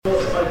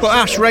Well,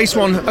 Ash, race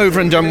one over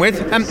and done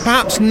with, and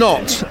perhaps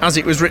not as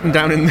it was written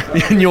down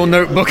in your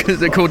notebook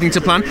according to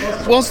plan.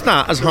 Was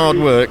that as hard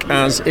work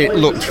as it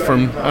looked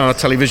from our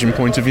television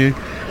point of view?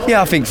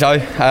 Yeah, I think so.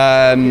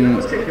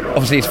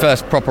 Obviously, it's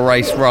first proper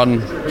race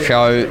run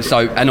show,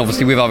 and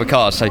obviously with other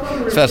cars, so it's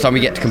the first time we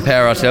get to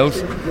compare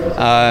ourselves.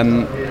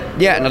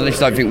 Yeah, and I just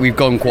don't think we've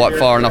gone quite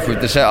far enough with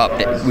the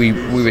setup. We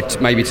were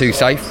maybe too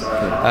safe,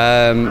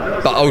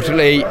 but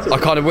ultimately, I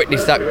kind of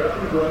witnessed that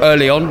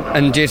early on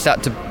and just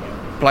had to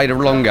play the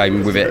long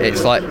game with it.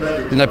 It's like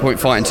there's no point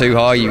fighting too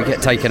high. You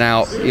get taken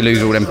out, you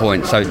lose all them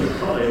points. So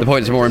the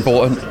points are more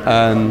important.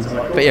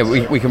 But yeah,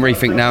 we can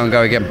rethink now and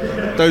go again.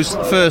 Those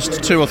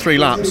first 2 or 3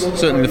 laps,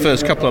 certainly the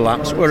first couple of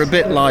laps, were a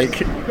bit like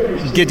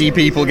giddy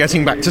people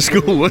getting back to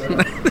school, weren't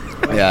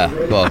they? Yeah,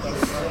 well,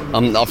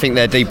 I think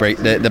their debrief,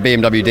 the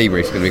BMW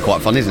debrief is going to be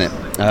quite fun, isn't it?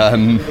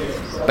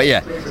 But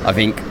yeah, I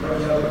think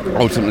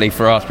ultimately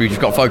for us, we've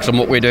just got to focus on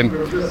what we're doing.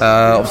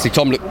 Obviously,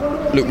 Tom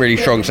looked really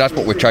strong, so that's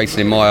what we're chasing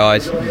in my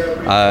eyes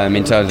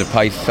in terms of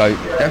pace. So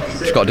yeah,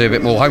 just got to do a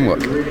bit more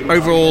homework.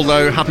 Overall,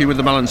 though, happy with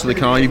the balance of the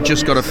car. You've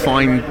just got to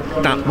find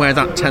that where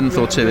that 10th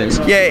or 2 is.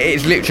 Yeah,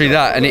 it's literally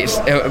that, and it's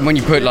when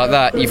you put it like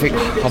that, you think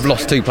I've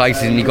lost 2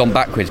 places and you've gone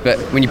backwards. But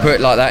when you put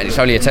it like that, and it's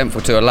only a 10th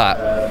or 2 a lap,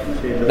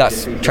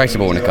 that's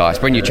traceable in a car.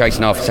 It's when you're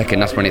chasing half a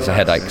second, that's when it's a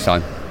headache.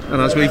 So. And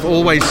as we've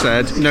always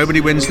said,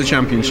 nobody wins the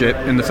championship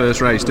in the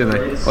first race, do they?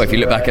 Well, if you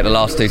look back at the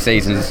last 2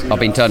 seasons, I've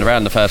been turned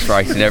around the first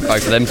race in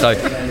both of them. So,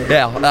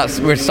 yeah,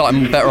 we're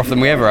starting better off than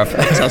we ever have.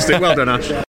 Fantastic. Well done, Ash.